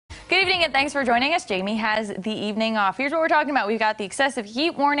Good evening and thanks for joining us. Jamie has the evening off. Here's what we're talking about. We've got the excessive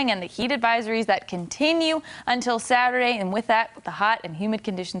heat warning and the heat advisories that continue until Saturday. And with that, the hot and humid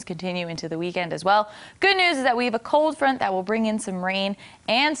conditions continue into the weekend as well. Good news is that we have a cold front that will bring in some rain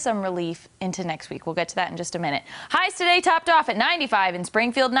and some relief into next week. We'll get to that in just a minute. Highs today topped off at 95 in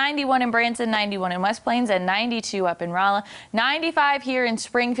Springfield, 91 in Branson, 91 in West Plains, and 92 up in Rolla. 95 here in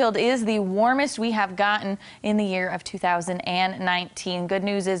Springfield is the warmest we have gotten in the year of 2019. Good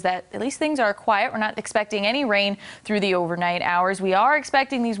news is that at least things are quiet. We're not expecting any rain through the overnight hours. We are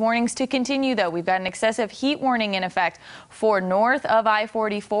expecting these warnings to continue, though. We've got an excessive heat warning in effect for north of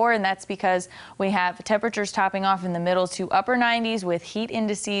I-44, and that's because we have temperatures topping off in the middle to upper 90s with heat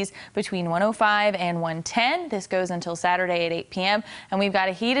indices between 105 and 110. This goes until Saturday at 8 p.m. And we've got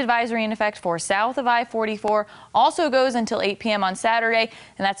a heat advisory in effect for south of I-44. Also goes until 8 p.m. on Saturday,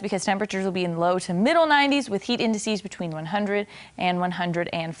 and that's because temperatures will be in low to middle 90s with heat indices between 100 and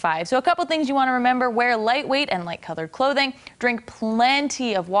 105. So a couple things you want to remember: wear lightweight and light colored clothing, drink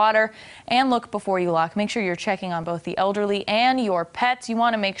plenty of water, and look before you lock. Make sure you're checking on both the elderly and your pets. You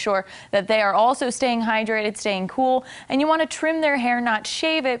want to make sure that they are also staying hydrated, staying cool, and you want to trim their hair, not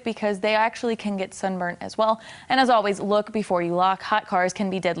shave it, because they actually can get sunburnt as well. And as always, look before you lock. Hot cars can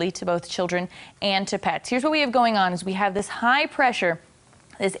be deadly to both children and to pets. Here's what we have going on: is we have this high pressure,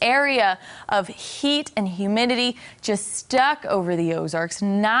 this area of heat and humidity just stuck over the Ozarks,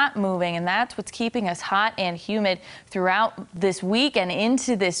 not moving, and that's what's keeping us hot and humid throughout this week and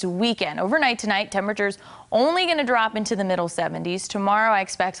into this weekend. Overnight tonight, temperatures only going to drop into the middle 70s. Tomorrow, I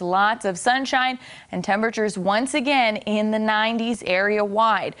expect lots of sunshine and temperatures once again in the 90s area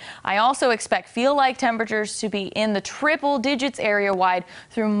wide. I also expect feel-like temperatures to be in the triple digits area wide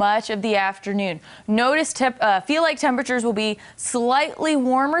through much of the afternoon. Notice feel-like temperatures will be slightly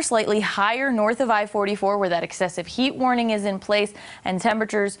warmer, slightly higher north of I-44 where that excessive heat warning is in place, and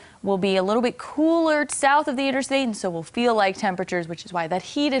temperatures will be a little bit cooler south of the interstate, and so will feel like temperatures, which is why that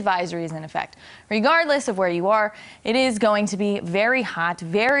heat advisory is in effect. Regardless of where you are, it is going to be very hot,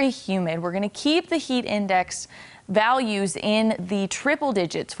 very humid. We're going to keep the heat index values in the triple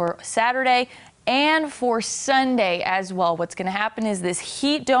digits for Saturday and for Sunday as well. What's going to happen is this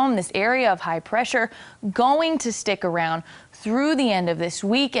heat dome, this area of high pressure, going to stick around through the end of this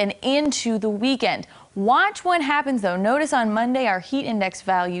week and into the weekend. Watch what happens, though. Notice on Monday our heat index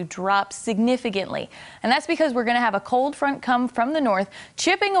value drops significantly, and that's because we're going to have a cold front come from the north,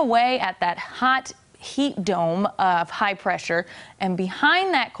 chipping away at that hot heat dome of high pressure, and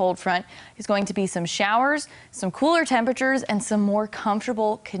behind that cold front is going to be some showers, some cooler temperatures, and some more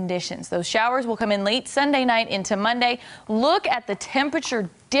comfortable conditions. Those showers will come in late Sunday night into Monday. Look at the temperature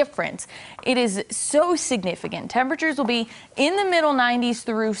difference. It is so significant. Temperatures will be in the middle 90s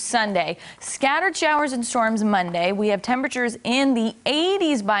through Sunday. Scattered showers and storms Monday. We have temperatures in the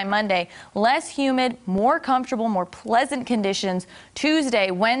 80s by Monday. Less humid, more comfortable, more pleasant conditions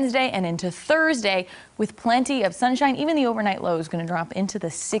Tuesday, Wednesday, and into Thursday with plenty of sunshine. Even the overnight low is going to drop into the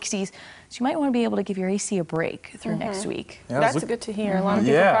 60s. So you might want to be able to give your AC a break through next week. Yeah, that's good to hear. A lot of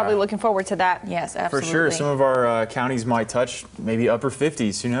people are probably looking forward to that. Yes, absolutely. For sure. Some of our counties might touch maybe upper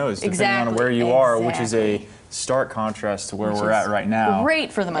 50s. Who knows? Depending on where you are, which is a stark contrast to where we're at right now.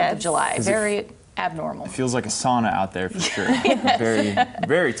 Great for the month of July. Very abnormal. It feels like a sauna out there for sure. Very,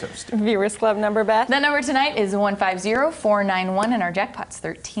 very toasty. Viewers Club number, Beth? The number tonight is 150-491, and our jackpot's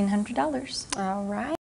 $1,300. All right.